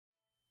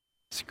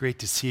It's great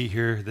to see you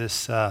here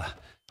this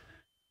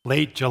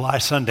late July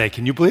Sunday.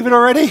 Can you believe it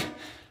already?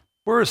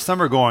 Where is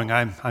summer going?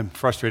 I'm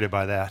frustrated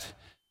by that.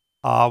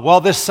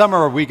 This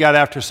summer we got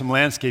after some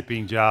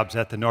landscaping jobs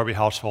at the Norby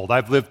household.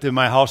 I've lived in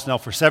my house now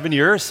for 7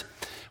 years.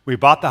 We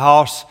bought the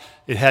house.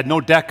 It had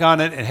no deck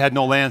on it. It had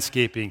no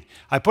landscaping.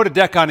 I put a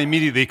deck on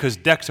immediately because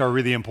decks are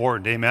really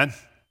important. Amen?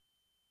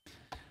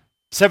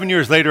 7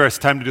 years later, it's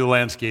time to do the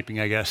landscaping,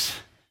 I guess.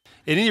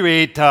 At any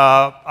rate,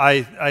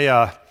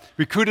 I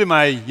recruited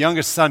my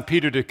youngest son,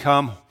 Peter, to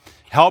come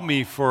help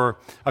me for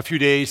a few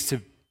days to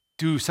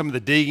do some of the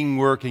digging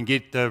work and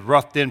get the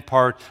roughed-in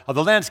part of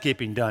the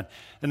landscaping done.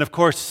 And of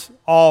course,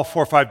 all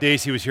 4 or 5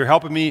 days he was here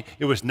helping me,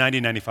 it was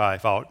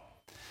 95 out.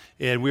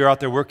 And we were out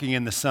there working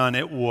in the sun.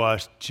 It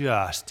was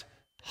just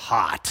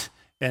hot.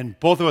 And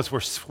both of us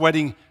were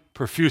sweating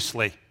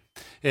profusely.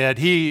 And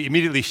he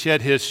immediately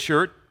shed his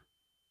shirt,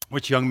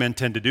 which young men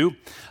tend to do.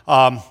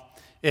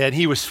 And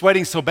he was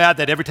sweating so bad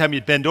that every time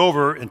he'd bend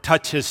over and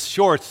touch his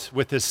shorts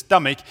with his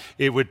stomach,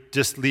 it would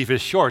just leave his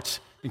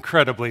shorts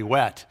incredibly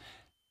wet.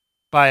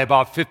 By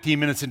about 15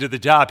 minutes into the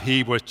job,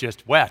 he was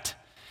just wet.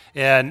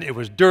 And it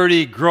was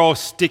dirty, gross,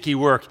 sticky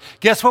work.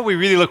 Guess what we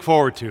really look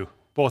forward to,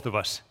 both of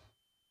us?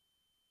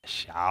 A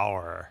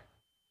shower.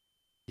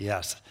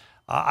 Yes.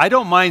 I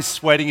don't mind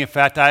sweating. In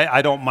fact,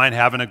 I don't mind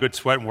having a good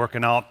sweat and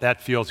working out.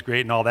 That feels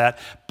great and all that.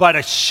 But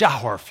a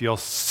shower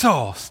feels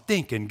so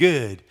stinking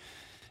good.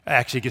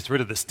 Actually gets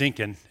rid of the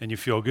stinking and you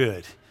feel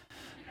good.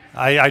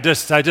 I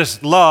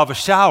just love a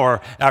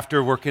shower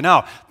after working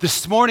out.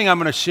 This morning I'm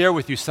going to share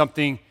with you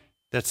something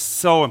that's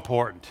so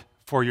important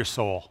for your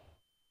soul.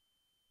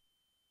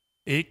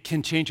 It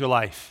can change your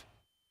life.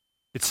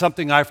 It's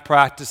something I've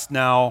practiced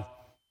now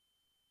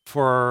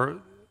for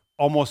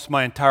almost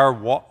my entire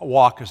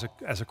walk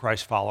as a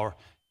Christ follower.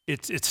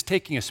 It's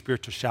taking a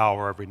spiritual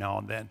shower every now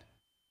and then,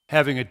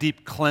 having a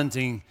deep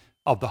cleansing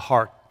of the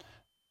heart.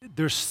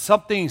 There's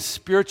something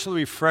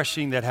spiritually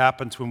refreshing that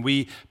happens when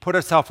we put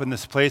ourselves in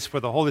this place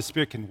where the Holy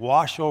Spirit can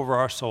wash over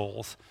our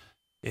souls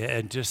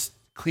and just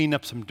clean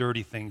up some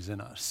dirty things in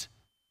us.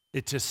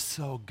 It's just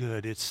so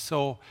good. It's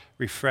so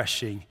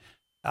refreshing.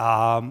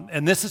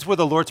 And this is where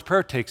the Lord's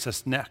Prayer takes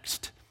us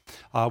next.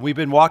 We've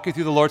been walking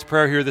through the Lord's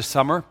Prayer here this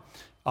summer,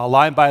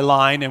 line by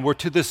line, and we're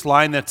to this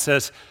line that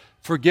says,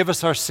 "Forgive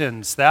us our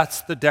sins."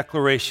 That's the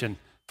declaration.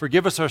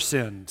 Forgive us our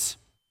sins.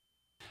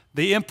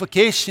 The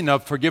implication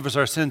of forgive us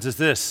our sins is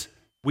this: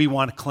 we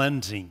want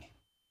cleansing.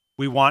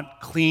 We want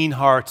clean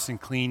hearts and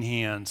clean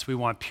hands. We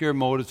want pure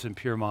motives and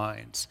pure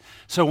minds.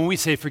 So when we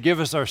say forgive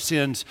us our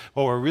sins,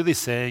 what we're really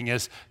saying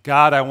is,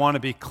 God, I want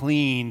to be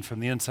clean from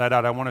the inside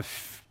out. I want to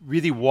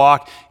really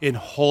walk in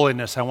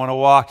holiness. I want to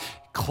walk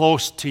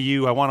close to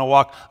you. I want to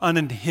walk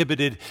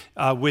uninhibited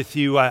with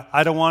you.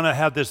 I don't want to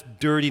have this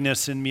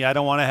dirtiness in me. I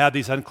don't want to have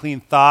these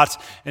unclean thoughts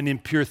and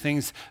impure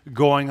things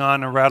going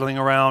on and rattling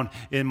around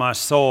in my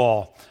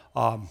soul.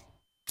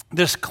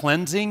 This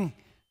cleansing,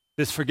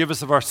 this forgive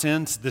us of our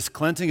sins, this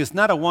cleansing is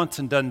not a once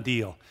and done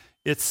deal.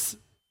 It's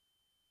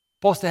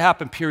supposed to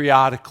happen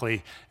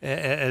periodically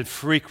and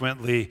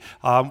frequently.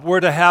 We're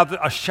to have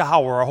a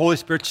shower, a Holy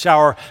Spirit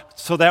shower,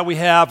 so that we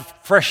have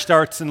fresh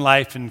starts in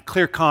life and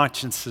clear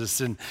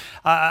consciences. And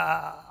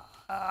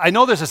I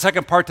know there's a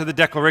second part to the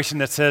declaration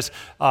that says,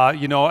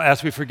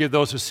 as we forgive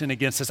those who sin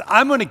against us.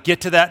 I'm going to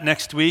get to that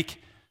next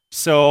week.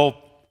 So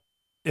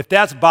if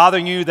that's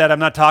bothering you that I'm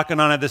not talking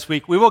on it this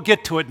week, we will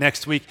get to it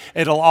next week.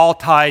 It'll all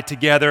tie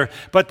together.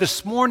 But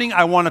this morning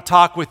I want to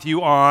talk with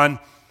you on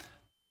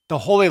the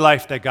holy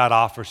life that God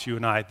offers you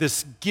and I,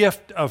 this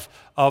gift of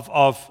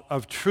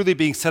truly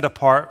being set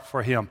apart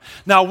for Him.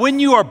 Now, when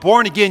you are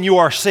born again, you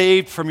are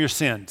saved from your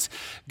sins.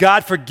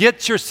 God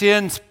forgets your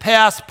sins,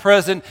 past,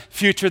 present,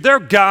 future. They're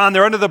gone.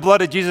 They're under the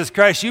blood of Jesus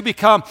Christ. You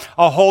become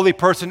a holy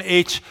person,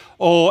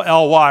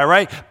 Holy,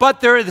 right?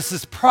 But there is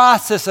this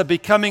process of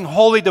becoming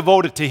wholly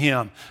devoted to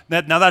Him.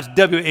 Now that's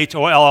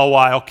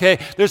Wholly, okay?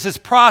 There's this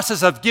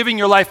process of giving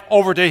your life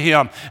over to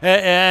Him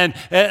and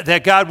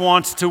that God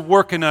wants to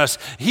work in us.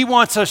 He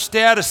wants our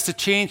status to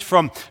change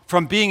from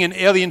being an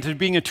alien to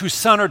being a true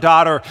son or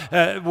daughter,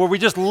 where we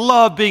just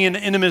love being in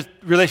an intimate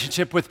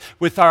relationship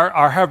with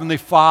our Heavenly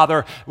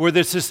Father, where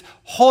there's this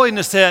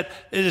holiness that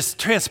is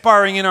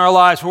transpiring in our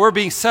lives, where we're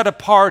being set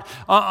apart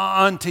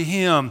unto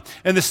Him.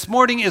 And this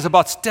morning is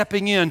about stepping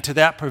into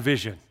that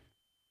provision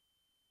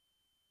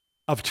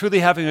of truly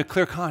having a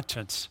clear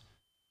conscience,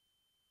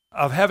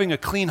 of having a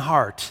clean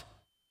heart.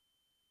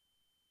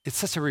 It's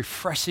such a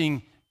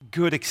refreshing,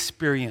 good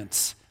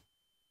experience.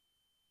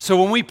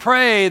 So when we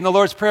pray in the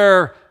Lord's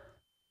Prayer,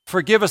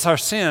 forgive us our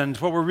sins,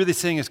 what we're really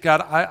saying is,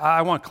 God,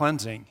 I want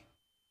cleansing.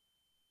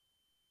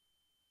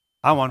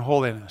 I want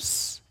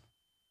holiness.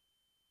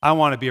 I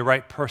want to be a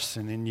right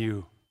person in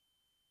you.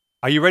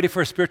 Are you ready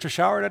for a spiritual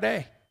shower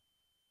today?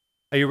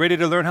 Are you ready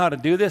to learn how to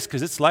do this?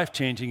 Because it's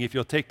life-changing if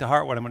you'll take to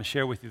heart what I'm going to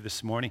share with you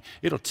this morning.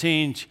 It'll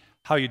change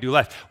how you do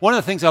life. One of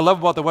the things I love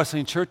about the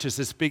Wesleyan Church is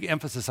this big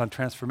emphasis on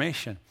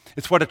transformation.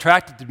 It's what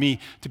attracted me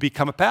to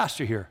become a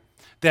pastor here,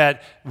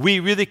 that we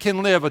really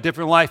can live a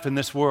different life in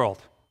this world.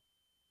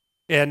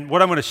 And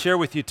what I'm going to share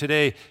with you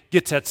today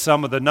gets at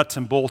some of the nuts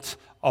and bolts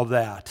of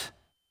that.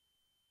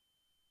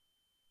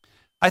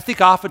 I think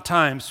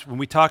oftentimes when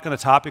we talk on a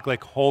topic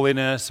like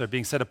holiness or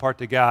being set apart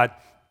to God,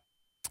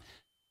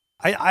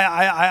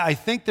 I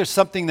think there's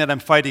something that I'm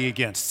fighting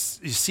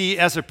against. You see,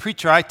 as a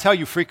preacher, I tell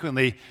you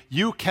frequently,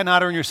 you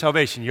cannot earn your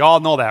salvation. You all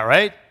know that,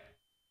 right?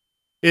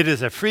 It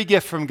is a free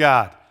gift from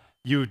God.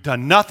 You've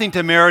done nothing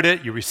to merit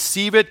it. You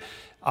receive it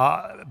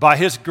by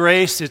His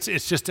grace.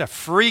 It's just a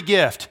free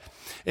gift.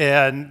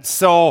 And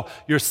so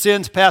your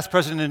sins, past,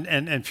 present,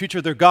 and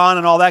future, they're gone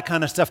and all that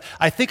kind of stuff.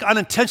 I think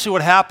unintentionally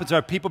what happens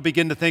are people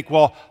begin to think,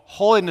 well,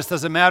 holiness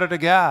doesn't matter to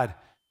God.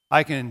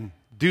 I can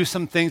do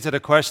some things that are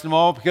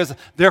questionable because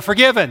they're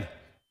forgiven.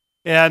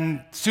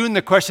 And soon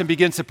the question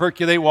begins to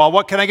percolate, well,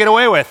 what can I get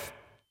away with?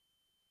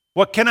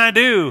 What can I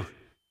do?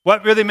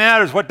 What really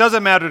matters? What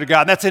doesn't matter to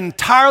God? And that's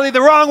entirely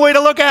the wrong way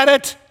to look at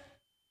it.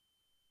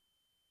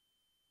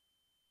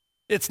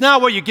 It's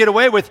not what you get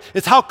away with.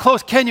 It's how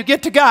close can you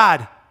get to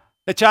God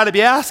that you ought to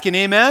be asking,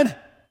 amen?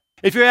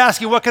 If you're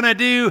asking, what can I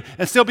do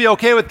and still be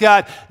okay with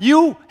God,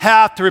 you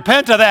have to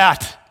repent of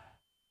that.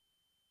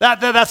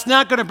 That's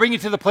not going to bring you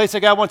to the place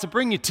that God wants to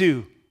bring you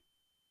to.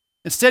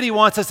 Instead, He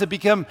wants us to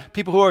become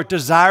people who are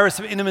desirous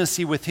of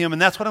intimacy with Him,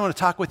 and that's what I want to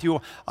talk with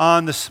you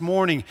on this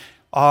morning.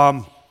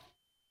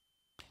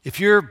 If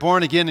you're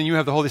born again and you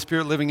have the Holy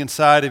Spirit living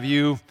inside of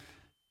you,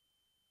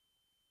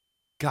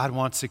 God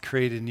wants to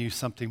create in you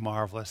something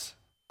marvelous,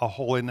 a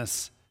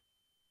holiness,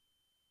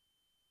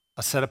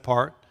 a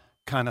set-apart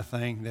kind of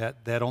thing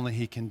that only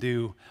He can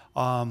do.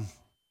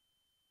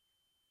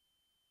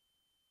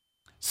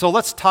 So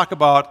let's talk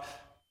about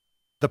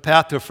the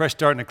path to a fresh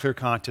start and a clear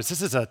conscience.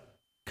 This is a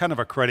kind of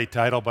a cruddy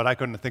title, but I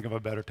couldn't think of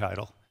a better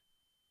title.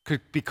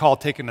 Could be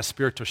called Taking a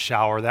Spiritual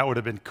Shower. That would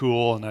have been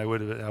cool, and I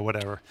would have,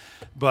 whatever.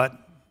 But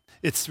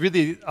it's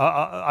really,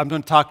 I'm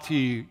going to talk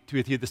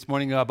with you this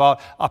morning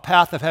about a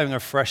path of having a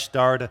fresh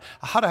start,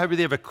 how to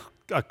really have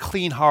a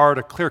clean heart,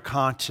 a clear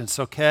conscience,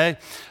 okay?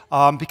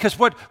 Because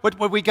what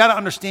we got to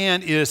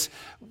understand is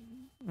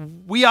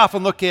we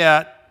often look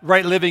at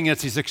right living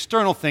as these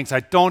external things. I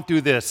don't do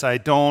this. I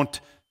don't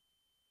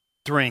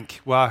drink.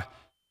 Well,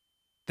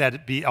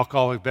 that'd be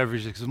alcoholic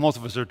beverages because most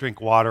of us are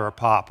drink water or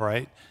pop,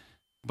 right?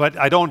 But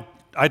I don't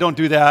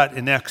do that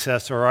in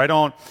excess, or I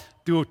don't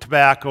do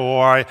tobacco,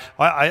 or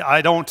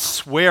I don't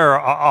swear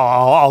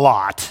a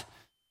lot.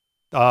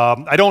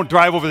 I don't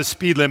drive over the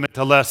speed limit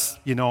unless,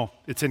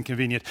 it's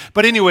inconvenient.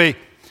 But anyway,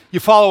 you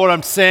follow what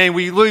I'm saying.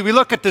 We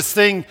look at this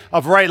thing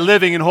of right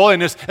living and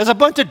holiness as a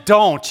bunch of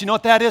don'ts. You know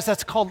what that is?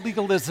 That's called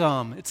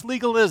legalism. It's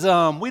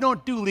legalism. We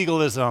don't do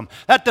legalism.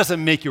 That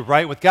doesn't make you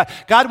right with God.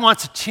 God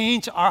wants to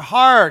change our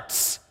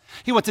hearts.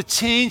 He wants to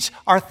change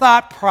our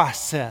thought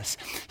process.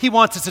 He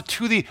wants us to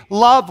truly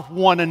love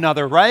one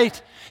another, right?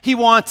 He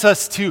wants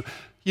us to,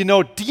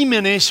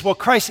 diminish while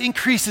Christ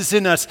increases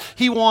in us.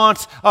 He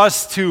wants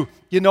us to,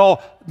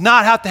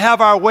 not have to have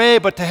our way,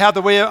 but to have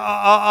the way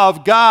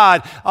of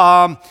God.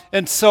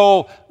 And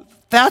so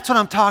that's what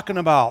I'm talking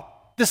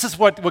about. This is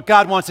what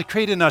God wants to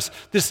create in us,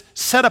 this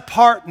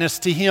set-apartness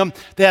to Him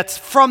that's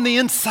from the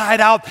inside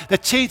out,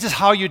 that changes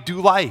how you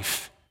do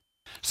life.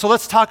 So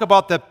let's talk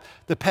about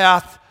the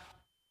path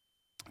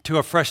to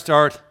a fresh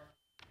start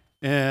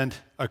and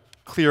a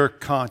clear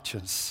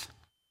conscience.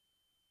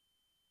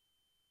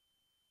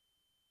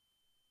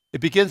 It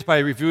begins by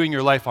reviewing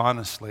your life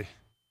honestly.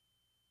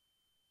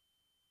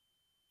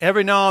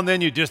 Every now and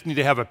then you just need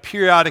to have a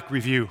periodic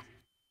review.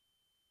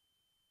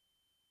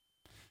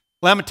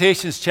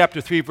 Lamentations chapter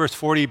 3, verse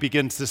 40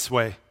 begins this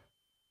way.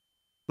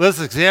 Let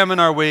us examine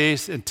our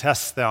ways and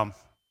test them.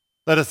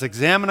 Let us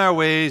examine our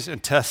ways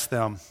and test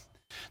them.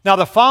 Now,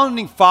 the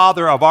founding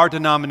father of our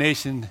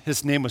denomination,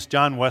 his name was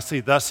John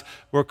Wesley, thus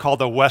we're called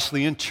the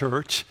Wesleyan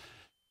Church.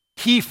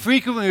 He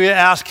frequently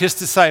asked his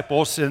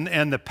disciples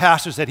and the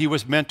pastors that he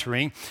was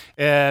mentoring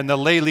and the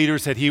lay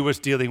leaders that he was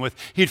dealing with,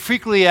 he'd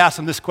frequently ask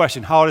them this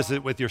question: how is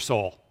it with your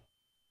soul?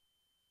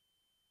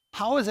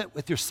 How is it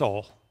with your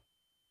soul?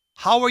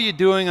 How are you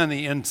doing on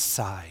the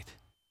inside?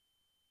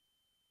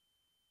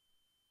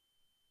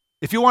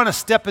 If you want to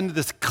step into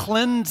this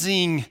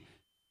cleansing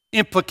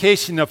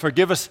implication of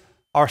forgive us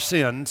our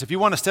sins, if you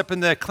want to step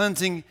into that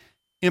cleansing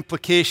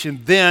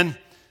implication, then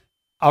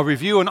a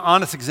review and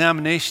honest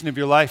examination of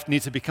your life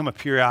needs to become a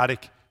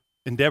periodic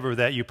endeavor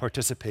that you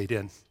participate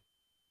in.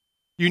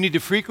 You need to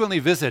frequently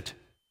visit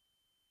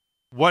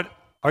what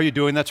are you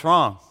doing that's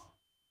wrong?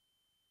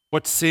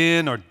 What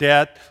sin or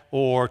debt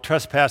or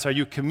trespass are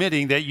you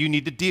committing that you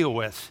need to deal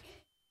with?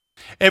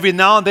 Every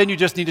now and then you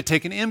just need to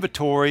take an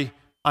inventory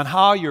on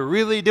how you're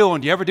really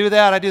doing. Do you ever do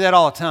that? I do that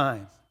all the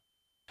time.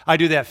 I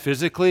do that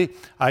physically.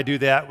 I do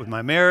that with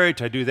my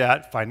marriage. I do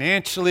that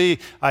financially.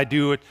 I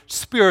do it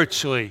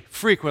spiritually,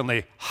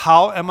 frequently.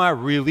 How am I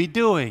really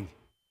doing?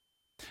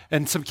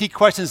 And some key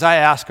questions I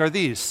ask are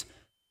these.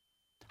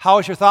 How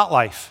is your thought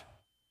life?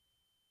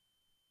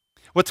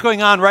 What's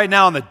going on right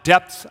now in the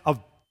depths of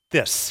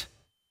this?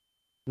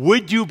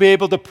 Would you be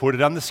able to put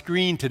it on the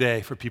screen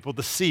today for people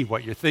to see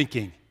what you're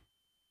thinking?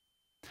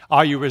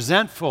 Are you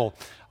resentful?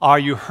 Are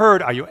you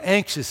hurt? Are you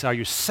anxious? Are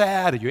you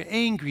sad? Are you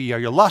angry? Are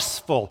you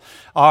lustful?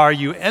 Are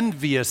you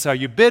envious? Are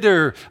you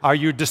bitter? Are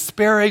you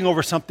despairing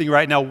over something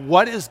right now?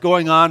 What is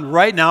going on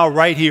right now,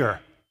 right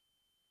here?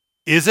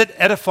 Is it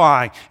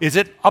edifying? Is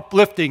it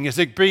uplifting? Is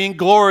it bringing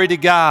glory to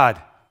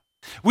God?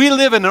 We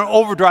live in an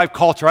overdrive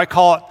culture. I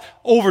call it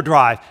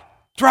overdrive.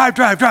 Drive,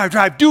 drive, drive,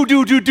 drive. Do,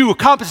 do, do, do.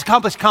 Accomplish,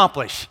 accomplish,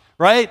 accomplish.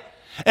 Right?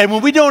 And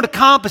when we don't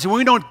accomplish, when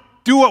we don't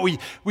do what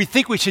we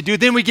think we should do,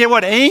 then we get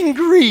what?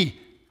 Angry.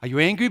 Are you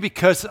angry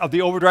because of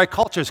the overdrive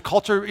culture? Is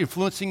culture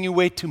influencing you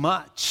way too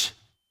much?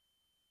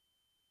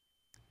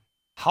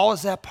 How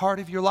is that part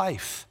of your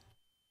life?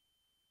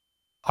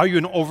 Are you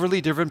an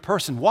overly driven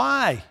person?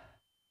 Why?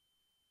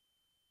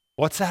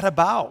 What's that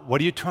about?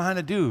 What are you trying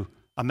to do?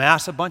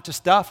 Amass a bunch of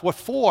stuff? What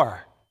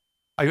for?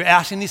 Are you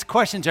asking these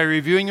questions? Are you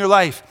reviewing your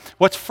life?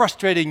 What's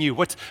frustrating you?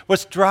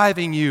 What's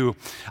driving you?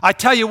 I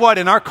tell you what,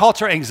 in our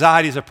culture,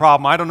 anxiety is a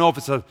problem. I don't know if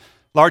it's a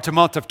large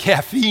amount of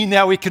caffeine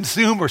that we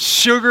consume or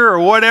sugar or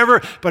whatever,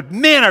 but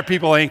man, are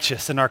people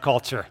anxious in our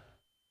culture.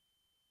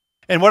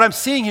 And what I'm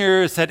seeing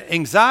here is that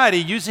anxiety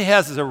usually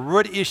has as a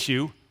root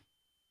issue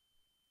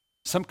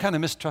some kind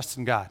of mistrust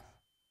in God.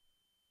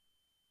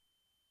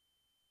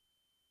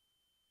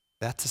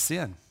 That's a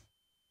sin.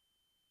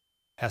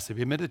 Has to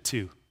be admitted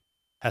to,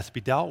 has to be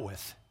dealt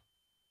with.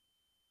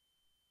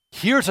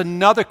 Here's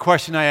another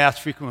question I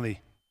ask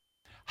frequently.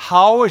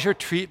 How is your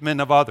treatment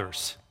of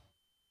others?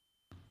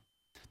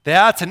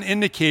 That's an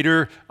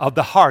indicator of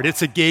the heart.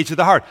 It's a gauge of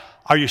the heart.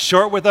 Are you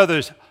short with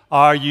others?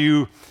 Are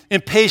you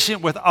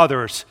impatient with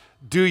others?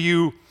 Do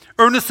you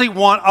earnestly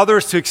want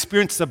others to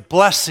experience the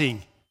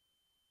blessing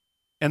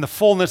and the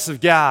fullness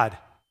of God?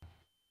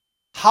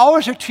 How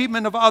is your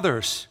treatment of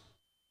others?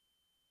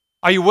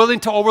 Are you willing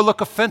to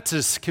overlook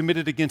offenses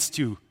committed against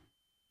you?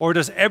 Or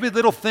does every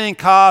little thing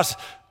cause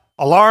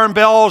alarm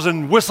bells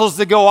and whistles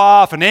to go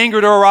off and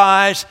anger to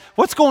arise?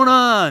 What's going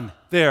on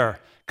there?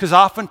 Because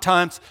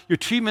oftentimes your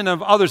treatment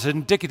of others is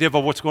indicative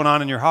of what's going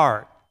on in your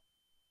heart.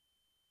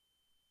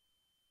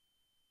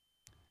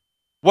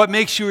 What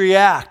makes you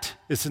react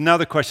is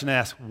another question to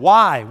ask.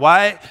 Why?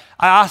 Why?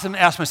 I often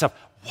ask myself,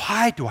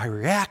 why do I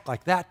react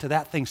like that to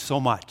that thing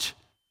so much?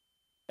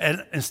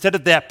 And instead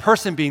of that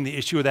person being the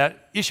issue or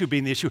that issue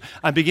being the issue,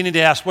 I'm beginning to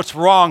ask, what's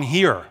wrong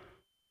here?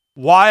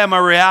 Why am I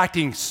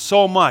reacting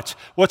so much?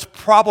 What's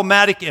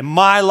problematic in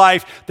my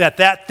life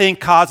that thing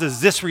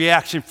causes this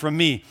reaction from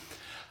me?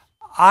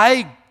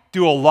 I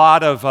do a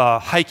lot of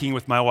hiking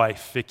with my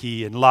wife,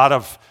 Vicki, and a lot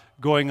of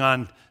going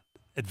on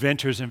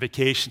adventures and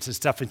vacations and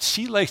stuff, and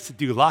she likes to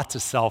do lots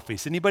of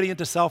selfies. Anybody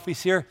into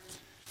selfies here?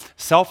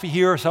 Selfie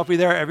here, selfie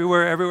there,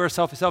 everywhere,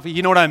 selfie, selfie.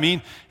 You know what I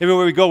mean?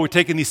 Everywhere we go, we're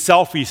taking these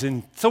selfies,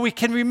 and so we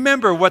can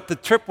remember what the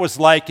trip was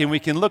like, and we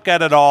can look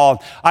at it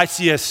all. I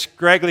see a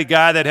scraggly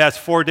guy that has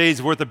 4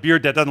 days worth of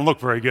beard that doesn't look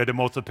very good in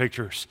most of the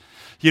pictures.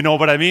 You know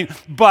what I mean?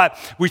 But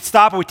we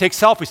stop and we take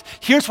selfies.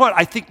 Here's what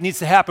I think needs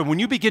to happen. When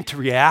you begin to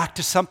react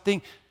to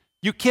something,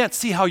 you can't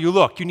see how you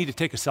look. You need to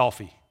take a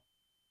selfie.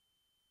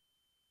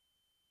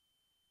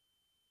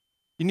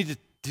 You need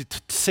to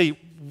say,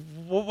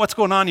 what's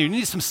going on here? You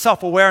need some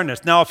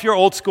self-awareness. Now, if you're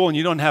old school and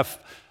you don't have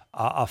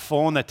a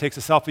phone that takes a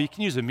selfie, you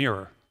can use a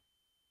mirror.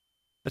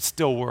 It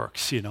still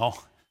works, you know.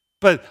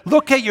 But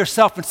look at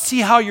yourself and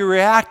see how you're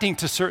reacting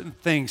to certain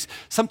things.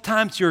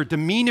 Sometimes your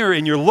demeanor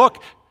and your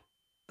look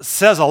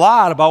says a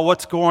lot about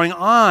what's going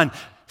on.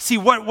 See,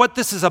 what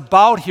this is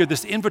about here,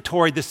 this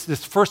inventory,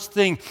 this first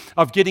thing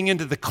of getting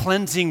into the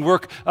cleansing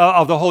work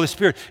of the Holy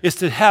Spirit is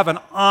to have an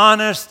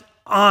honest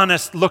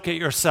look at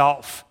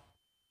yourself.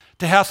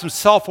 To have some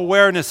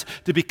self-awareness,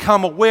 to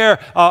become aware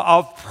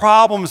of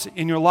problems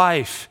in your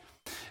life,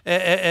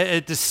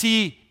 to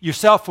see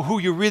yourself for who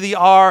you really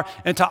are,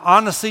 and to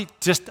honestly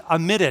just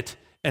admit it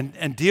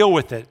and deal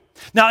with it.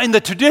 Now, in the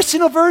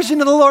traditional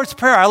version of the Lord's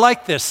Prayer, I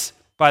like this,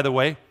 by the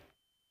way.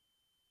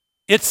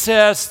 It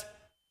says,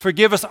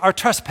 forgive us our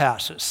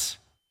trespasses,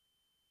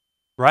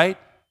 right?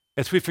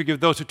 As we forgive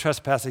those who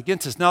trespass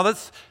against us. Now,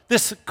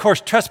 this of course,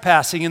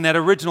 trespassing in that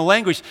original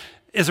language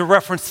is a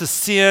reference to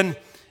sin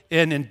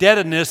and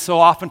indebtedness, so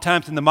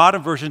oftentimes in the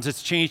modern versions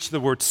it's changed to the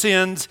word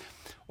sins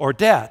or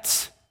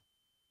debts.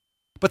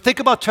 But think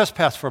about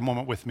trespass for a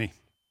moment with me.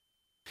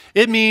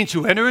 It means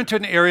you enter into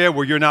an area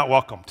where you're not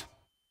welcomed,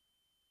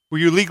 where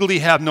you legally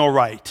have no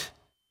right.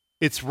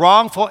 It's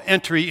wrongful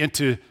entry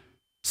into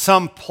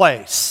some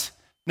place.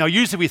 Now,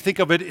 usually we think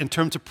of it in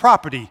terms of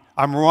property.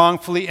 I'm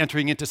wrongfully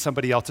entering into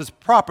somebody else's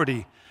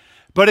property.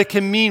 But it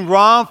can mean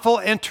wrongful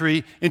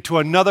entry into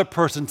another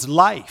person's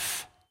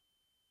life,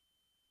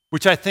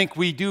 which I think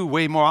we do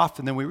way more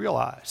often than we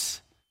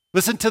realize.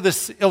 Listen to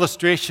this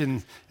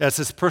illustration as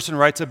this person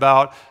writes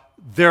about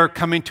their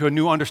coming to a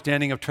new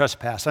understanding of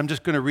trespass. I'm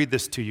just going to read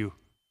this to you.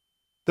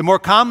 The more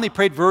commonly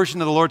prayed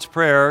version of the Lord's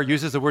Prayer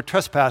uses the word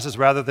trespasses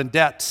rather than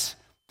debts.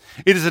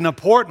 It is an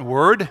important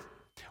word.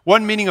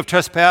 One meaning of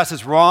trespass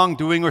is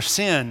wrongdoing or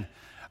sin.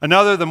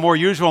 Another, the more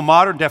usual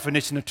modern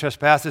definition of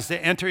trespass, is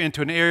to enter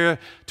into an area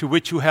to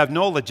which you have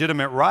no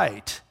legitimate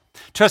right.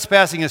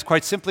 Trespassing is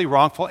quite simply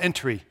wrongful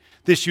entry.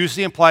 This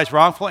usually implies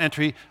wrongful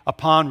entry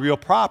upon real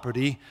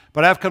property,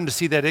 but I've come to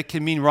see that it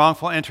can mean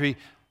wrongful entry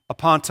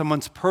upon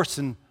someone's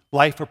person,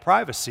 life, or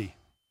privacy.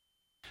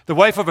 The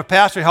wife of a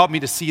pastor helped me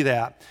to see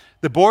that.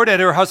 The board at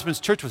her husband's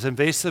church was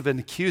invasive and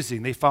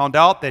accusing. They found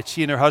out that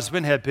she and her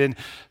husband had been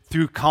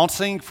through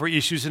counseling for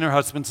issues in her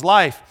husband's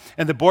life,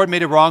 and the board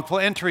made a wrongful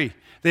entry.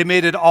 They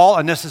made it all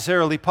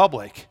unnecessarily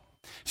public.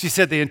 She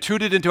said they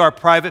intruded into our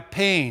private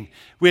pain.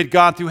 We had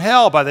gone through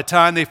hell by the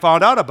time they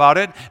found out about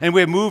it, and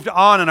we had moved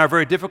on in our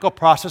very difficult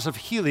process of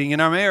healing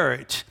in our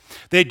marriage.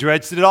 They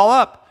dredged it all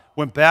up,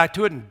 went back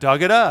to it and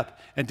dug it up,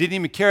 and didn't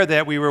even care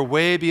that we were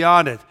way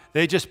beyond it.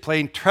 They just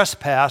plain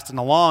trespassed in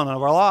the lawn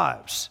of our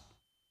lives.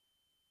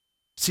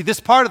 See, this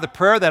part of the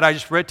prayer that I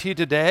just read to you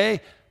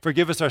today,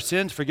 forgive us our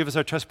sins, forgive us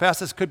our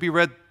trespasses, could be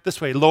read this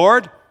way.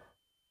 Lord,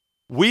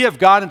 we have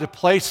gone into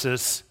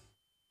places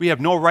we have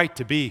no right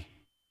to be.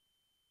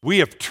 We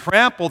have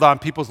trampled on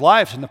people's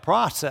lives in the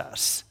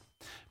process.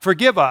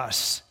 Forgive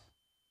us.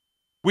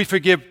 We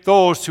forgive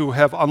those who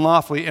have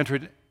unlawfully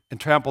entered and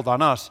trampled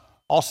on us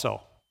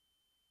also.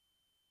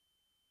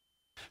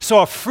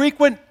 So a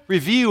frequent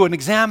review and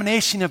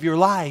examination of your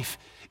life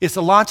is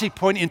the launching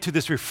point into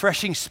this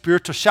refreshing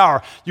spiritual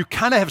shower. You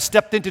kind of have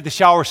stepped into the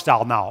shower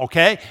style now,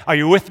 okay? Are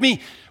you with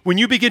me? When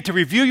you begin to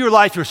review your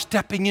life, you're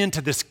stepping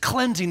into this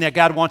cleansing that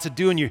God wants to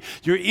do in you.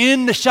 You're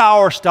in the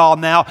shower stall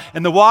now,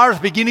 and the water's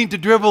beginning to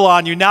dribble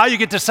on you. Now you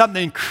get to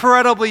something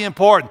incredibly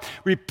important.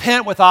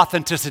 Repent with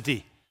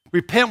authenticity.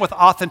 Repent with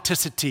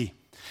authenticity.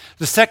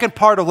 The second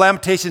part of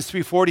Lamentations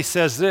 3:40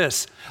 says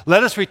this,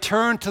 let us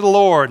return to the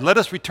Lord. Let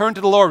us return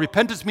to the Lord.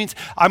 Repentance means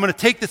I'm going to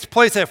take this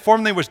place that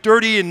formerly was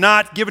dirty and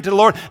not give it to the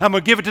Lord. I'm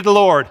going to give it to the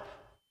Lord.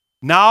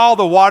 Now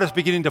the water is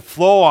beginning to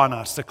flow on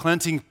us. The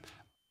cleansing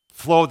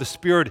flow of the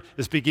Spirit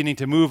is beginning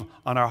to move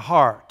on our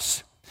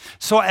hearts.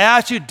 So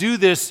as you do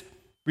this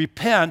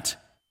repent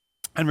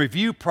and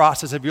review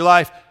process of your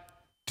life,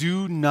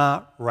 do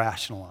not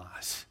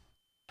rationalize.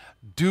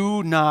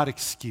 Do not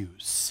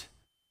excuse.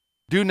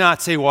 Do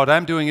not say, what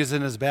I'm doing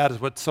isn't as bad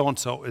as what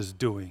so-and-so is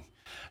doing.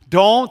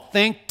 Don't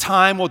think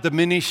time will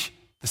diminish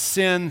the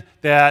sin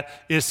that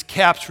is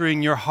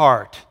capturing your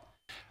heart.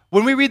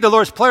 When we read the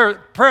Lord's prayer,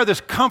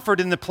 there's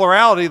comfort in the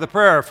plurality of the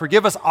prayer.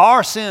 Forgive us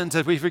our sins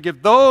as we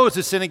forgive those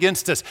who sin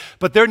against us.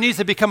 But there needs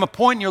to become a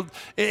point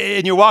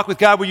in your walk with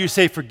God where you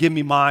say, forgive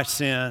me my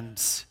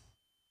sins.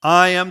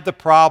 I am the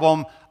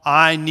problem.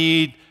 I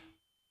need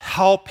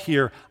help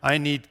here. I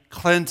need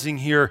cleansing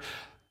here.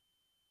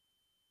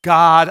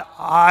 God,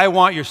 I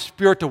want your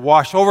Spirit to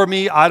wash over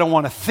me. I don't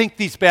want to think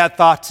these bad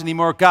thoughts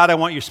anymore. God, I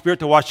want your Spirit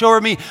to wash over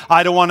me.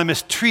 I don't want to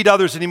mistreat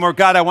others anymore.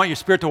 God, I want your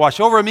Spirit to wash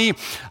over me.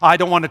 I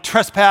don't want to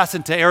trespass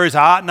into areas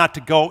I ought not to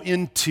go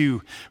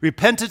into.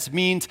 Repentance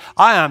means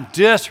I am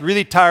just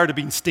really tired of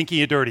being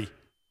stinky and dirty.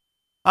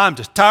 I'm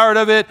just tired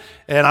of it,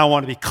 and I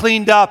want to be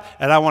cleaned up,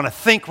 and I want to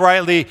think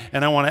rightly,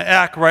 and I want to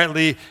act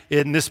rightly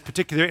in this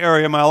particular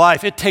area of my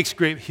life. It takes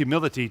great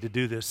humility to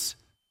do this.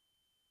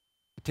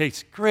 It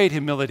takes great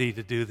humility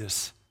to do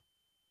this.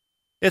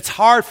 It's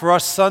hard for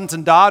us sons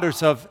and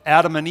daughters of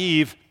Adam and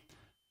Eve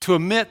to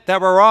admit that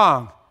we're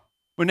wrong.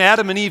 When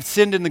Adam and Eve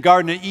sinned in the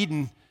Garden of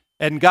Eden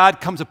and God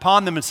comes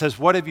upon them and says,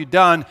 what have you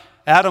done?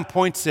 Adam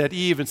points at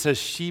Eve and says,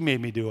 she made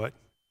me do it.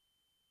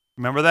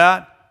 Remember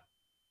that?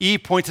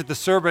 Eve points at the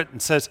serpent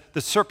and says,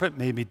 the serpent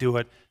made me do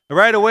it. And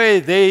right away,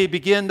 they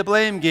begin the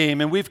blame game,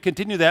 and we've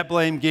continued that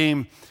blame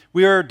game.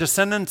 We are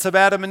descendants of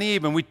Adam and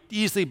Eve, and we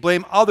easily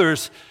blame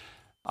others.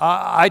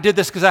 I did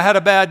this because I had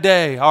a bad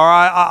day, or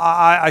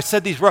I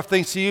said these rough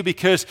things to you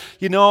because,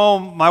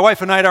 my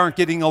wife and I aren't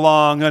getting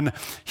along, and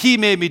he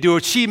made me do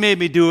it, she made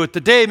me do it, the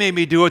day made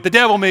me do it, the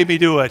devil made me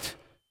do it.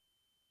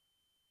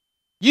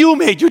 You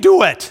made you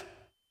do it.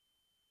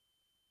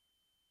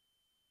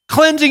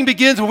 Cleansing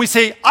begins when we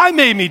say, I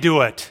made me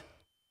do it.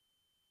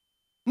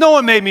 No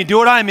one made me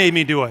do it, I made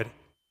me do it.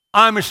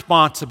 I'm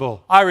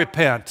responsible, I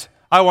repent,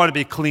 I want to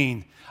be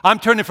clean. I'm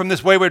turning from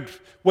this wayward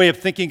way of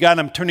thinking, God,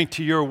 I'm turning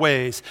to your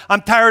ways.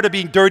 I'm tired of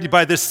being dirtied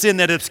by this sin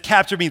that has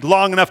captured me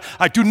long enough.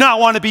 I do not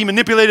want to be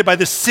manipulated by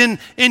this sin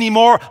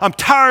anymore. I'm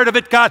tired of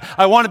it, God.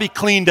 I want to be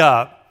cleaned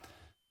up.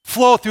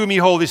 Flow through me,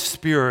 Holy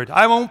Spirit.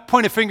 I won't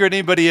point a finger at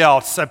anybody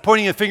else. I'm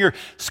pointing a finger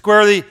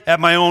squarely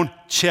at my own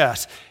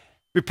chest.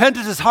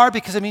 Repentance is hard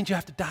because it means you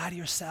have to die to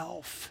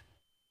yourself.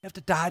 You have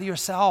to die to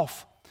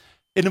yourself.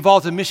 It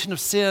involves a mission of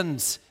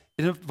sins.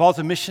 It involves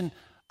a mission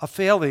of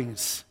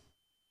failings.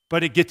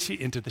 But it gets you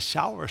into the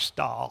shower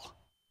stall.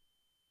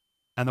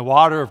 And the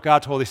water of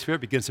God's Holy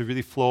Spirit begins to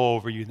really flow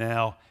over you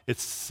now.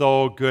 It's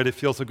so good. It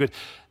feels so good.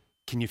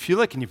 Can you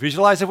feel it? Can you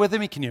visualize it with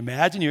me? Can you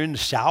imagine you're in the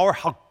shower?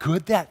 How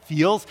good that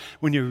feels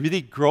when you're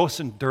really gross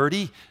and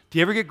dirty. Do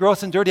you ever get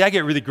gross and dirty? I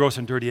get really gross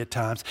and dirty at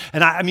times.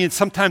 And I mean,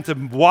 sometimes the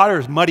water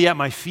is muddy at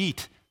my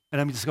feet. And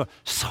I'm just going,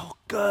 so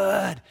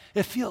good.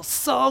 It feels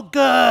so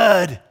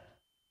good.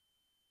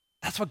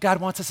 That's what God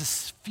wants us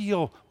to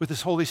feel with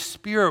His Holy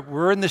Spirit.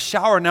 We're in the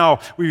shower now.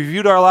 We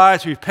reviewed our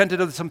lives. We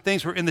repented of some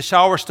things. We're in the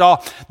shower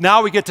stall.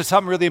 Now we get to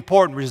something really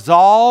important.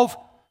 Resolve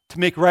to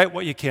make right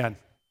what you can.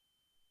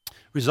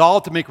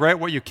 Resolve to make right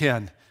what you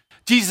can.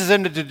 Jesus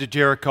entered into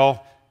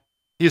Jericho.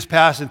 He was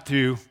passing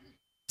through.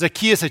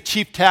 Zacchaeus, a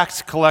chief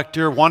tax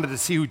collector, wanted to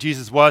see who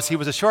Jesus was. He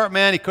was a short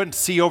man. He couldn't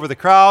see over the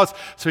crowds,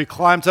 so he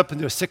climbs up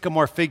into a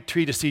sycamore fig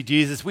tree to see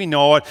Jesus. We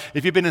know it.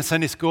 If you've been in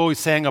Sunday school, we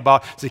sang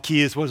about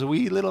Zacchaeus was a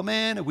wee little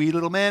man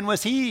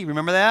was he.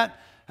 Remember that?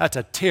 That's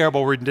a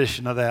terrible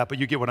rendition of that, but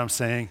you get what I'm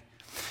saying.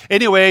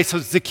 Anyway, so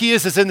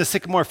Zacchaeus is in the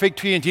sycamore fig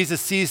tree, and Jesus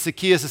sees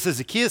Zacchaeus and says,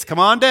 Zacchaeus, come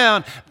on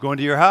down. I'm going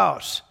to your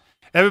house.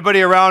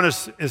 Everybody around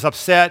is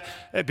upset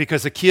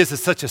because Zacchaeus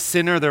is such a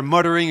sinner. They're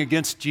muttering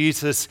against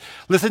Jesus.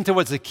 Listen to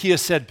what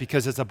Zacchaeus said,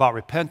 because it's about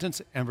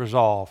repentance and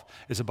resolve.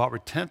 It's about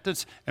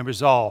repentance and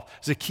resolve.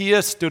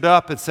 Zacchaeus stood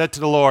up and said to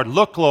the Lord,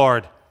 look,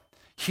 Lord,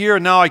 here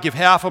now I give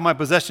half of my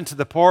possession to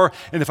the poor,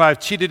 and if I have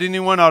cheated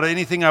anyone out of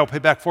anything, I will pay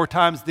back 4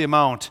 times the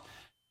amount.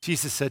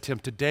 Jesus said to him,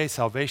 today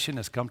salvation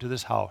has come to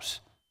this house,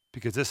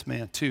 because this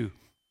man too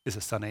is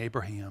a son of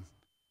Abraham.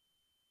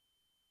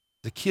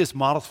 Zacchaeus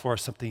models for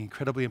us something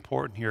incredibly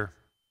important here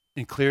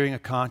in clearing a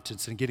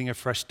conscience and getting a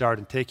fresh start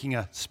and taking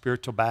a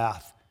spiritual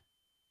bath.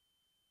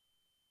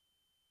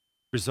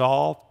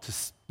 Resolve to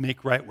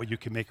make right what you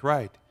can make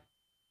right.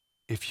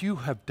 If you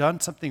have done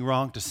something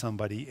wrong to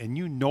somebody and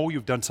you know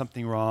you've done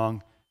something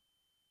wrong,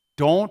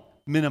 don't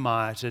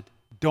minimize it.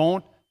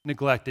 Don't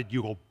neglect it.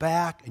 You go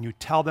back and you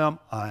tell them,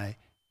 I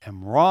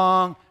am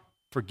wrong.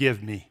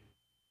 Forgive me.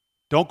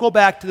 Don't go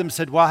back to them and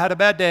say, well, I had a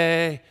bad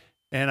day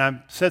and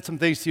I said some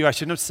things to you I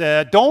shouldn't have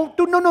said.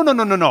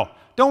 No.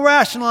 Don't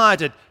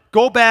rationalize it.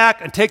 Go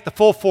back and take the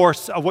full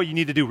force of what you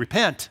need to do.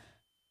 Repent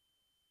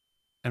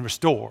and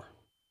restore.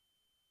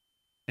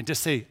 And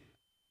just say,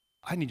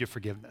 I need your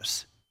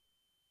forgiveness.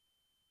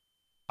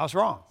 I was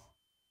wrong.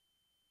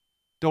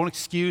 Don't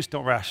excuse,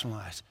 don't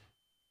rationalize.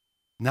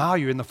 Now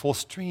you're in the full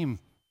stream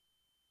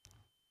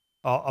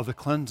of the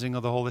cleansing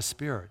of the Holy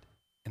Spirit.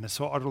 And it's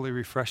so utterly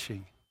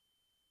refreshing.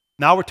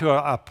 Now we're to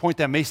a point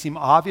that may seem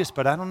obvious,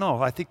 but I don't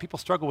know. I think people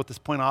struggle with this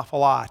point an awful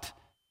lot.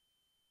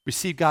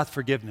 Receive God's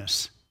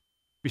forgiveness.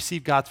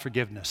 Receive God's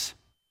forgiveness.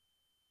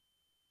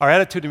 Our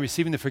attitude in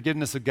receiving the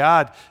forgiveness of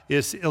God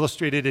is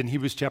illustrated in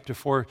Hebrews chapter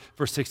 4,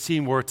 verse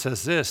 16, where it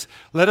says this,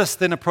 let us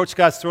then approach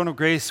God's throne of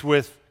grace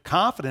with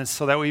confidence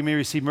so that we may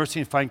receive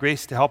mercy and find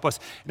grace to help us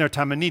in our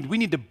time of need. We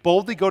need to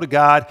boldly go to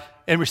God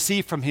and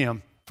receive from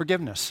Him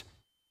forgiveness.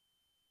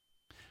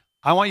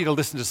 I want you to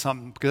listen to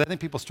something, because I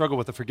think people struggle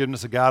with the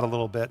forgiveness of God a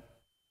little bit.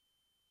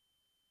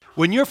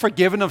 When you're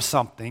forgiven of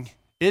something,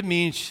 it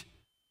means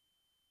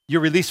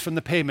you're released from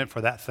the payment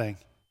for that thing.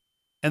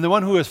 And the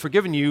one who has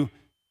forgiven you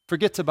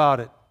forgets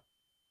about it,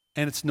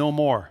 and it's no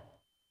more.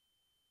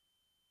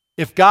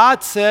 If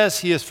God says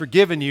He has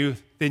forgiven you,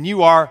 then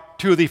you are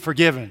truly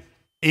forgiven.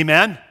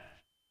 Amen?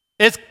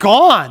 It's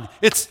gone.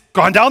 It's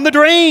gone down the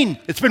drain.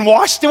 It's been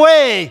washed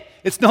away.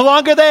 It's no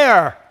longer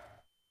there.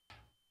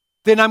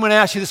 Then I'm going to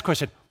ask you this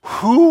question.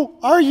 Who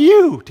are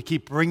you to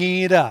keep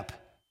bringing it up?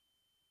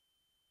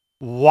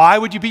 Why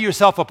would you beat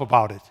yourself up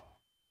about it?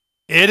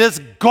 It is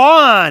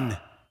gone.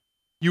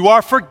 You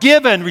are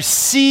forgiven.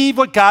 Receive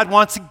what God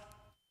wants to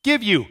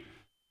give you.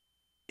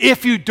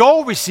 If you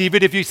don't receive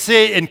it, if you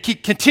say and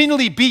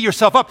continually beat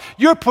yourself up,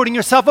 you're putting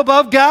yourself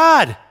above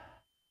God.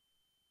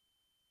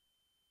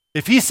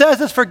 If He says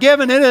it's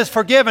forgiven, it is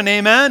forgiven,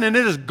 amen, and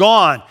it is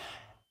gone.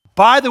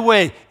 By the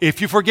way,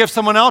 if you forgive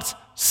someone else,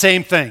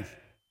 same thing.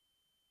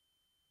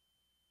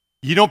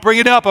 You don't bring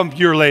it up a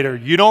year later.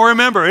 You don't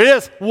remember. It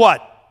is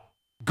what?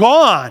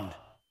 Gone.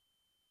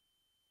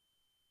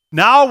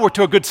 Now we're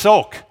to a good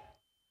soak.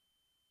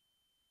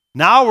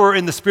 Now we're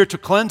in the spiritual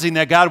cleansing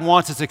that God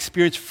wants us to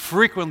experience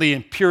frequently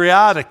and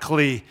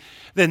periodically.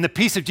 Then the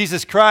peace of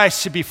Jesus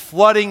Christ should be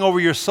flooding over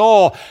your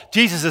soul.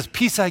 Jesus says,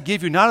 peace I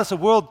give you, not as the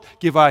world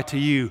give I to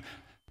you.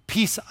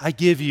 Peace I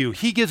give you.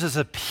 He gives us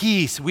a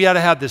peace. We ought to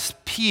have this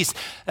peace.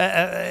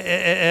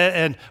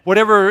 And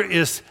whatever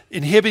is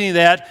inhibiting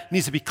that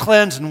needs to be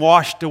cleansed and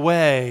washed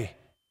away.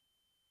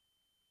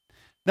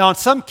 Now, in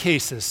some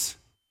cases,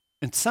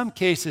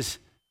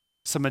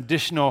 some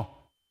additional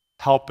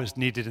help is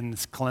needed in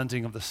this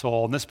cleansing of the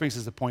soul. And this brings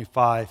us to point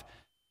 5.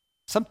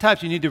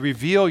 Sometimes you need to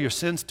reveal your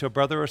sins to a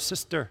brother or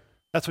sister.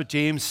 That's what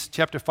James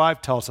chapter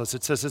 5 tells us.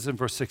 It says this in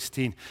verse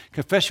 16.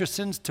 Confess your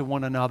sins to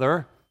one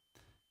another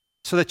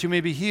so that you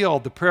may be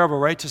healed. The prayer of a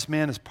righteous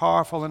man is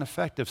powerful and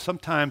effective.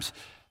 Sometimes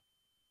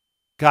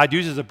God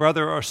uses a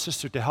brother or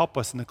sister to help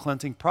us in the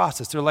cleansing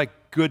process. They're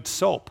like good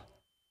soap,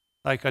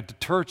 like a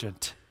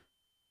detergent.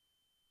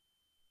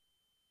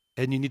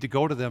 And you need to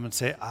go to them and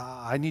say,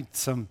 I need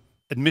some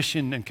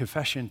admission and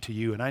confession to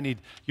you, and I need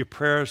your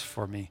prayers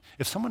for me.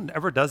 If someone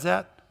ever does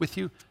that with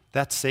you,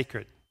 that's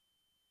sacred,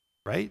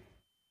 right?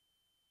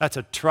 That's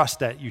a trust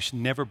that you should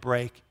never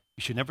break.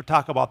 You should never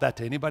talk about that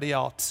to anybody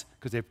else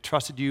because they've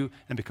trusted you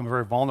and become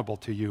very vulnerable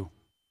to you.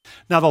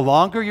 Now, the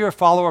longer you're a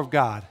follower of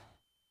God,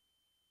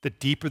 the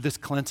deeper this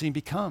cleansing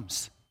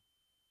becomes.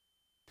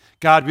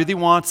 God really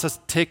wants us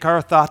to take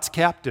our thoughts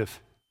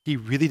captive. He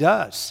really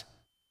does.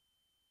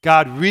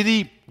 God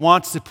really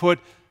wants to put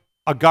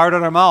a guard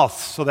on our mouth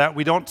so that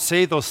we don't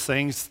say those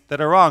things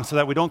that are wrong, so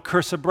that we don't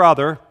curse a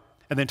brother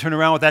and then turn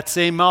around with that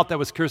same mouth that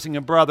was cursing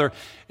a brother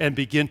and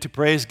begin to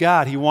praise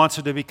God. He wants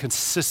there to be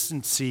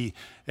consistency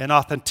and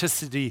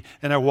authenticity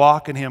in our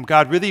walk in Him.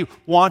 God really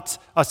wants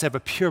us to have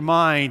a pure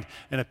mind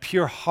and a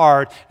pure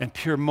heart and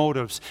pure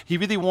motives. He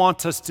really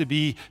wants us to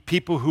be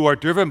people who are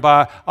driven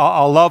by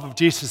a love of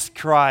Jesus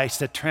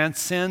Christ that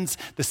transcends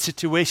the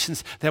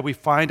situations that we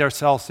find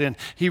ourselves in.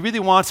 He really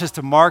wants us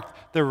to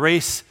mark the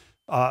race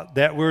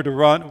that we're to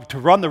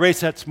run the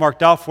race that's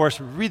marked out for us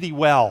really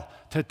well,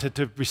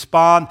 to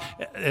respond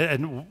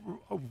and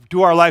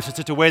do our lives in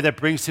such a way that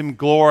brings Him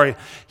glory.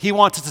 He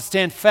wants us to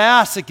stand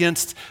fast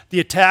against the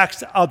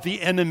attacks of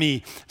the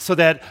enemy so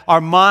that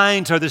our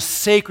minds are the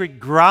sacred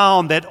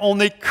ground that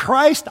only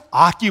Christ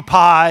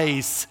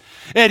occupies.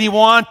 And He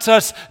wants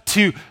us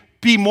to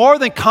be more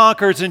than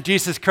conquerors in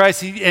Jesus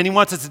Christ, and He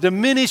wants us to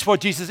diminish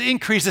what Jesus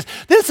increases.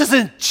 This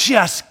isn't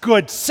just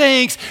good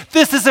sayings.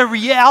 This is a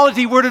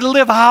reality we're to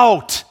live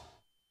out.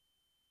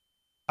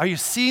 Are you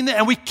seeing that?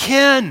 And we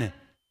can.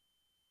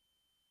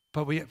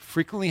 But we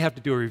frequently have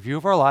to do a review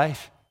of our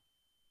life,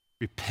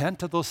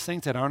 repent of those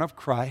things that aren't of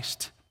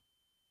Christ,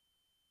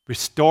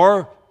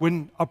 restore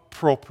when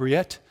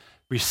appropriate,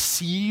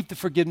 receive the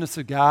forgiveness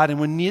of God, and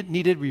when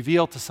needed,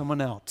 reveal to someone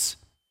else.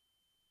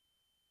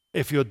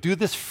 If you'll do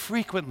this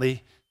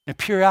frequently and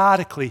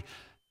periodically,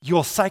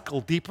 you'll cycle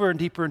deeper and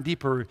deeper and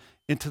deeper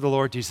into the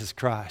Lord Jesus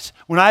Christ.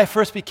 When I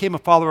first became a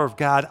follower of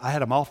God, I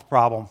had a mouth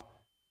problem.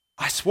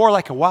 I swore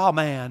like a wild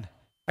man.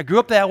 I grew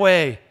up that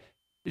way.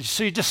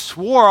 So you just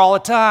swore all the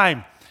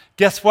time.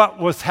 Guess what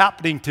was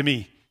happening to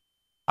me?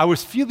 I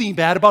was feeling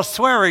bad about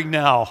swearing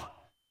now.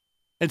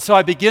 And so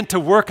I began to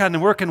work on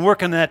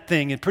that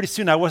thing. And pretty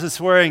soon I wasn't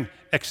swearing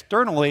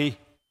externally,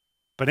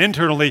 but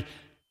internally,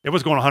 it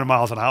was going 100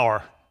 miles an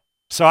hour.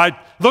 So I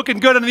looking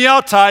good on the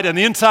outside, and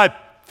the inside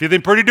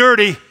feeling pretty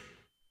dirty.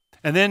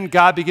 And then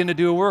God began to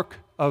do a work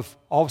of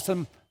all of a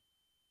sudden,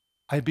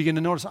 I begin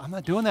to notice I'm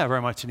not doing that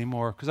very much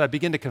anymore because I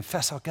begin to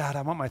confess, oh God,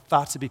 I want my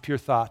thoughts to be pure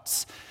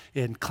thoughts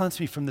and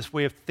cleanse me from this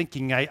way of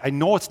thinking. I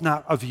know it's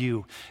not of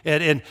you.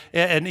 And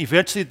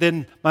eventually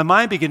then my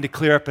mind began to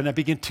clear up and I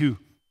begin to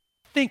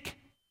think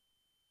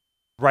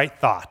right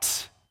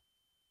thoughts.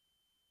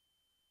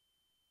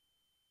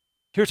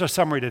 Here's our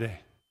summary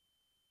today.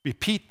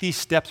 Repeat these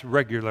steps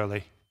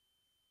regularly.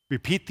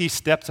 Repeat these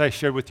steps I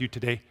shared with you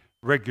today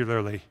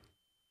regularly.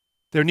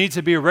 There needs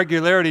to be a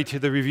regularity to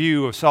the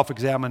review of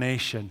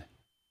self-examination.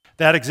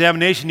 That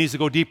examination needs to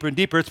go deeper and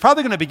deeper. It's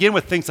probably going to begin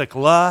with things like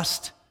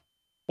lust,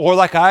 or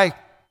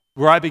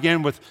where I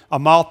began with a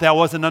mouth that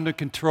wasn't under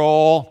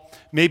control,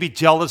 maybe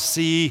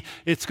jealousy.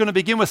 It's going to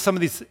begin with some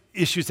of these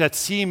issues that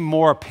seem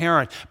more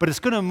apparent, but it's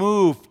going to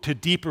move to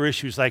deeper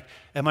issues like,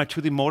 am I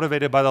truly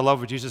motivated by the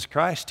love of Jesus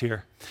Christ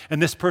here?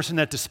 And this person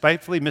that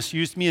despitefully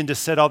misused me and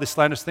just said all these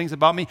slanderous things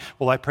about me,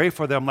 will I pray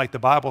for them like the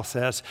Bible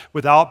says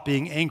without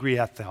being angry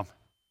at them?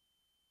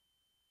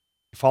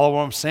 You follow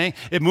what I'm saying?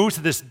 It moves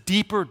to this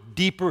deeper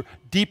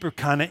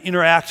kind of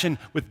interaction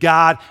with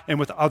God and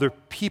with other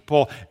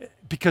people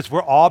because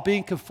we're all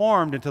being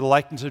conformed into the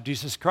likeness of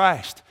Jesus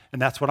Christ.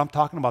 And that's what I'm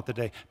talking about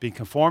today, being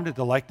conformed into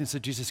the likeness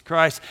of Jesus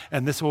Christ.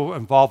 And this will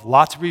involve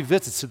lots of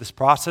revisits to this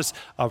process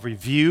of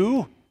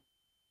review,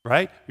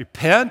 right?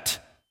 Repent,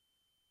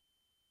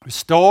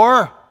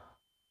 restore,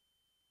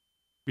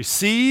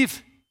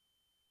 receive,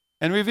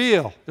 and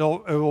reveal. It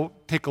will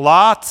take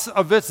lots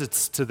of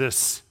visits to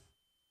this.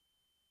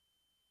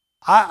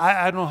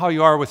 I don't know how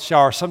you are with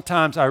showers.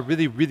 Sometimes I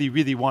really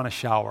want to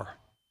shower.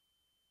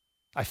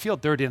 I feel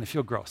dirty and I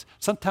feel gross.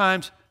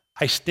 Sometimes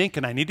I stink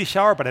and I need to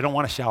shower, but I don't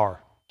want to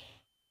shower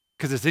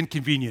because it's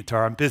inconvenient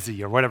or I'm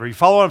busy or whatever. You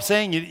follow what I'm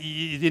saying?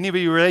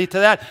 Anybody relate to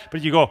that?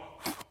 But you go,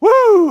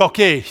 woo,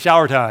 okay,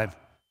 shower time.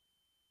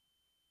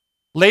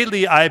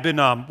 Lately, I've been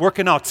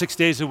working out 6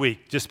 days a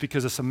week just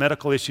because of some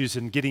medical issues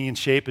and getting in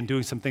shape and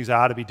doing some things I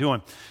ought to be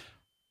doing.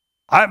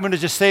 I'm going to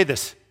just say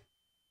this.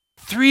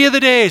 3 of the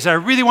days I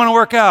really want to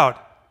work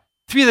out.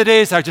 3 of the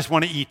days I just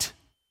want to eat.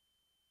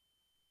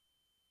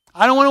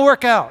 I don't want to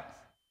work out.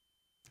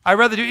 I'd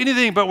rather do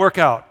anything but work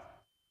out.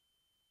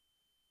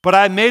 But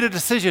I made a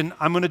decision,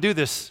 I'm going to do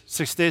this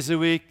 6 days a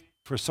week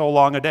for so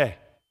long a day.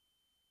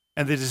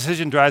 And the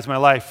decision drives my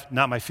life,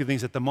 not my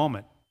feelings at the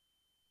moment.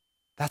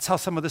 That's how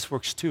some of this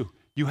works too.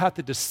 You have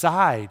to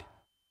decide.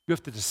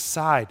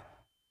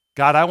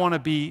 God, I want to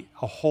be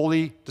a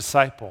holy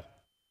disciple.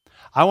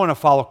 I want to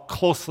follow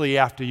closely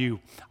after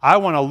you. I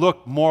want to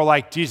look more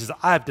like Jesus.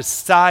 I have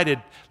decided,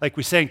 like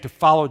we're saying, to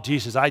follow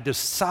Jesus. I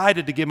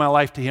decided to give my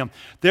life to Him.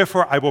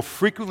 Therefore, I will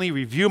frequently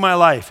review my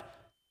life.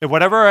 And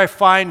whatever I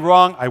find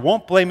wrong, I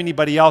won't blame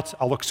anybody else.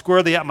 I'll look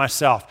squarely at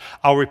myself.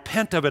 I'll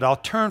repent of it. I'll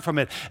turn from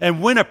it.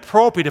 And when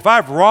appropriate, if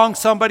I've wronged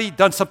somebody,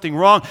 done something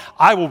wrong,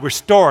 I will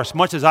restore as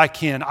much as I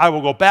can. I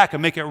will go back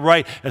and make it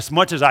right as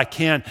much as I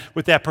can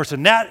with that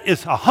person. That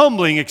is a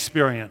humbling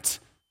experience.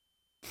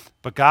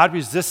 But God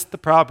resists the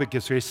proud, but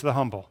gives grace to the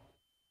humble.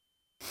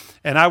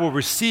 And I will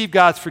receive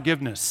God's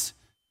forgiveness.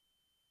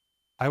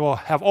 I will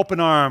have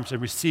open arms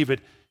and receive it.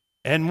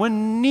 And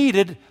when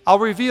needed, I'll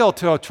reveal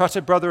to a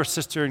trusted brother or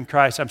sister in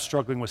Christ, I'm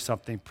struggling with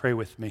something. Pray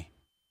with me.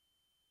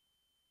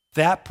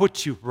 That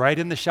puts you right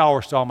in the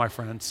shower stall, my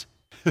friends,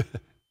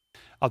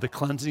 of the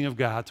cleansing of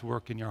God's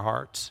work in your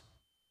hearts.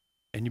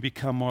 And you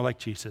become more like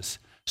Jesus.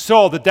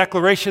 So the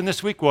declaration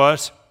this week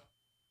was,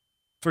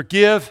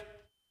 forgive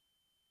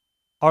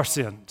our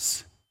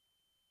sins.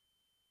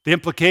 The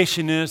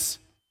implication is,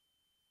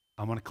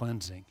 I want a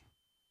cleansing.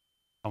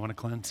 I want a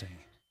cleansing.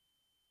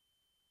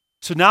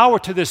 So now we're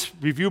to this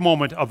review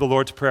moment of the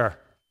Lord's Prayer.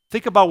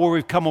 Think about where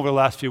we've come over the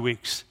last few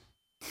weeks.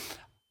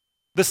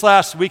 This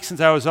last week, since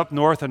I was up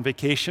north on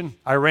vacation,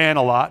 I ran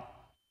a lot.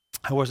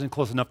 I wasn't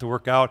close enough to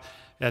work out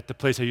at the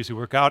place I usually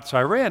work out, so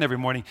I ran every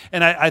morning.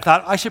 And I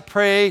thought I should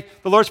pray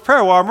the Lord's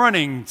Prayer while I'm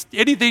running.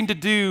 Anything to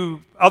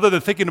do other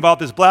than thinking about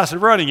this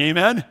blasted running,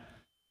 amen?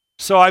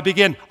 So I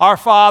began, Our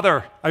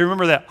Father. I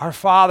remember that, Our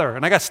Father.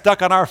 And I got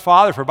stuck on Our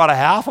Father for about a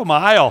half a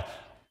mile.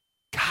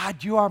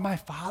 God, you are my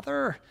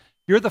Father.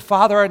 You're the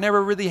Father I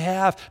never really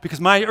have,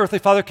 because my earthly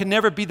father can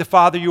never be the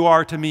Father you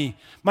are to me.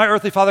 My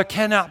earthly father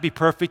cannot be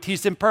perfect.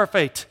 He's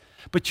imperfect.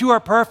 But you are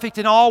perfect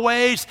in all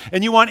ways,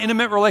 and you want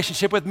intimate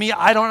relationship with me.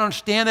 I don't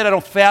understand it. I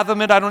don't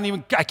fathom it.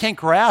 I can't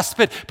grasp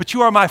it. But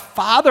you are my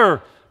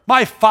Father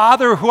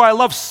who I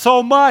love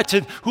so much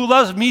and who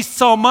loves me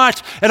so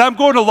much. And I'm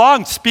going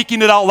along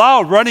speaking it out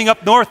loud, running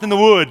up north in the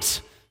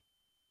woods.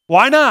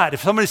 Why not?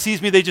 If somebody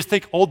sees me, they just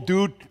think, old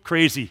dude,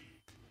 crazy,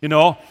 you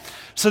know?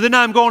 So then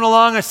I'm going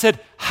along. I said,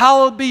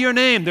 hallowed be your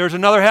name. There's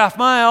another half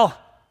mile.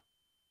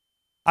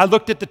 I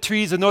looked at the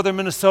trees of northern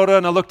Minnesota,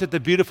 and I looked at the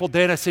beautiful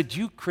day, and I said,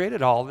 you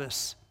created all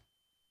this.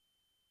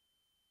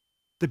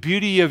 The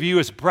beauty of you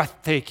is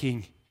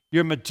breathtaking.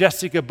 You're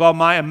majestic above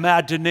my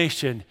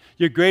imagination.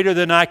 You're greater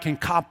than I can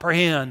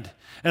comprehend.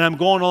 And I'm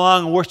going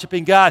along and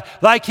worshiping God.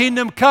 Thy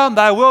kingdom come,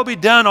 thy will be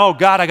done. Oh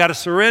God, I got to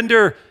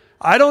surrender.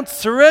 I don't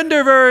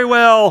surrender very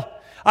well.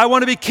 I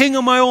want to be king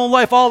of my own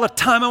life all the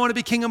time. I want to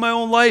be king of my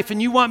own life,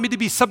 and you want me to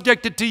be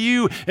subjected to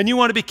you, and you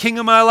want to be king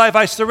of my life.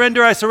 I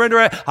surrender,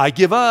 I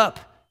give up.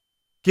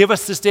 Give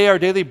us this day our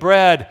daily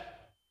bread.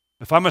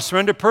 If I'm a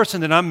surrender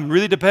person, then I'm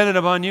really dependent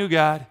upon you,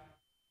 God.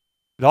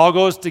 It all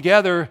goes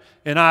together,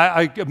 and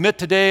I admit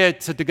today, I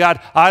said to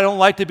God, I don't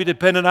like to be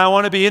dependent. I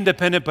want to be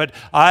independent, but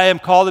I am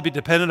called to be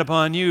dependent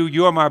upon you.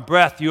 You are my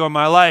breath. You are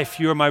my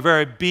life. You are my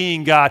very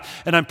being, God.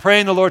 And I'm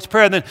praying the Lord's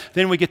Prayer, and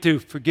then we get to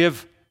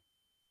forgive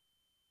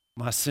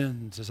my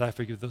sins as I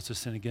forgive those who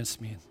sin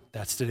against me.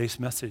 That's today's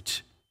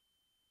message.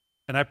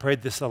 And I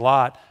prayed this a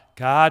lot.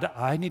 God,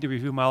 I need to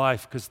review my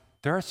life because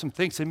there are some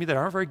things in me that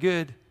aren't very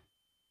good.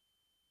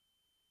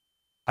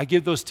 I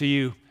give those to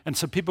you. And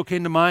some people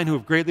came to mind who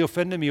have greatly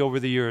offended me over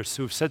the years,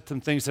 who have said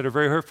some things that are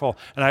very hurtful.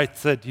 And I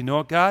said, you know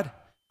what, God?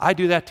 I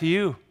do that to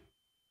you.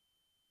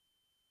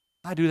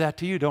 I do that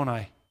to you, don't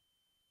I?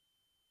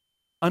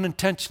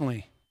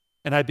 Unintentionally.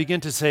 And I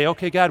begin to say,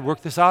 okay, God,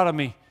 work this out on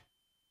me.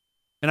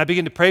 And I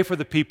begin to pray for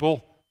the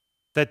people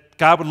that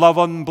God would love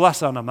on them and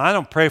bless on them. I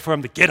don't pray for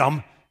them to get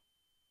them.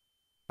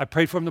 I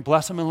pray for them to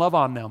bless them and love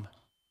on them.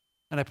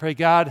 And I pray,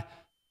 God,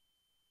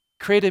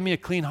 create in me a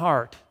clean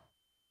heart.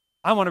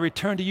 I want to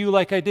return to you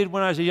like I did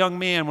when I was a young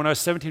man. When I was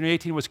 17 or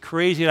 18, was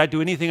crazy, and I'd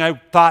do anything I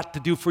thought to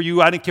do for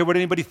you. I didn't care what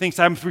anybody thinks.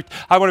 I want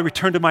to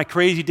return to my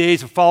crazy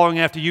days of following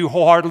after you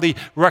wholeheartedly,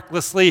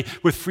 recklessly,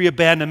 with free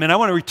abandonment. I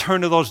want to return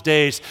to those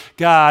days.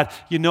 God,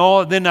 you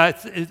know, then I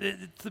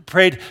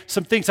prayed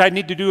some things I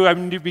need to do. I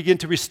need to begin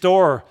to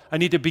restore. I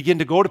need to begin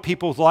to go to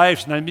people's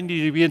lives, and I need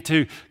to begin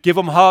to give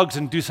them hugs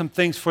and do some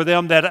things for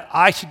them that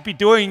I should be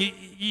doing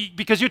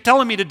because you're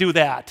telling me to do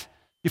that.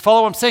 You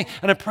follow what I'm saying?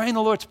 And I'm praying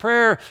the Lord's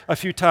Prayer a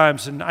few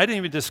times, and I didn't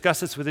even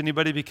discuss this with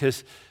anybody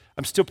because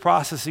I'm still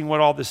processing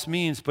what all this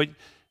means. But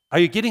are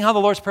you getting how the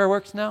Lord's Prayer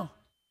works now?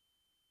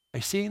 Are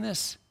you seeing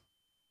this?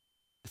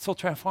 It's so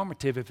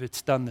transformative if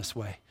it's done this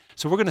way.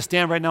 So we're going to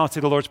stand right now and say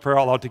the Lord's Prayer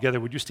out loud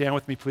together. Would you stand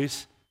with me,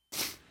 please?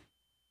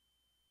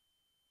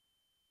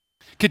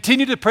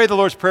 Continue to pray the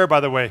Lord's Prayer, by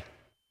the way.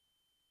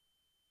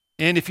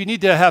 And if you need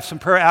to have some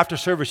prayer after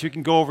service, you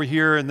can go over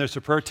here, and there's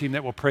a prayer team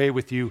that will pray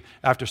with you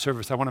after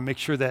service. I want to make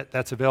sure that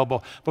that's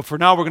available. But for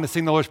now, we're going to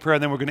sing the Lord's Prayer,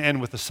 and then we're going to end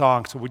with a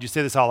song. So would you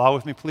say this out loud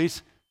with me,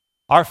 please?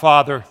 Our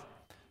Father,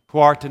 who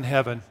art in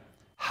heaven,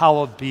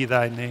 hallowed be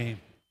thy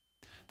name.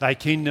 Thy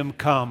kingdom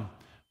come,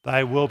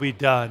 thy will be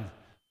done,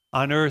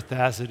 on earth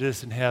as it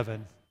is in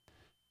heaven.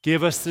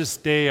 Give us this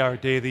day our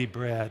daily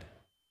bread,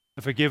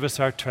 and forgive us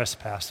our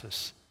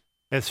trespasses,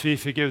 as we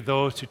forgive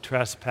those who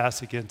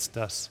trespass against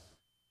us.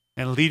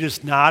 And lead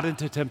us not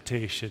into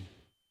temptation,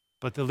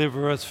 but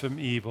deliver us from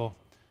evil.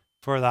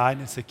 For thine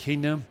is the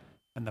kingdom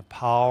and the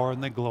power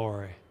and the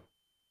glory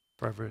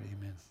forever.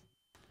 Amen.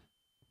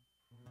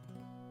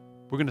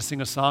 We're going to sing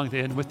a song to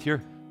end with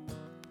here.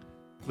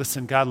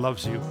 Listen, God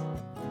loves you.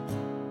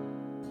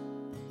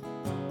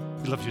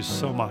 He loves you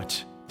so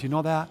much. Do you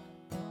know that?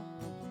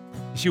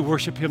 As you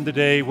worship him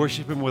today,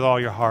 worship him with all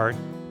your heart.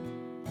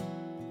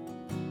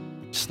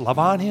 Just love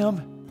on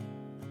him.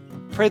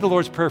 Pray the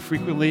Lord's Prayer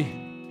frequently.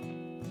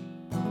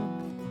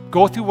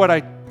 Go through what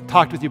I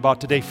talked with you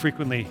about today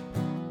frequently.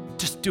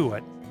 Just do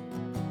it.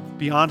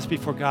 Be honest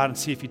before God and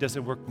see if he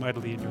doesn't work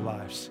mightily in your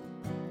lives.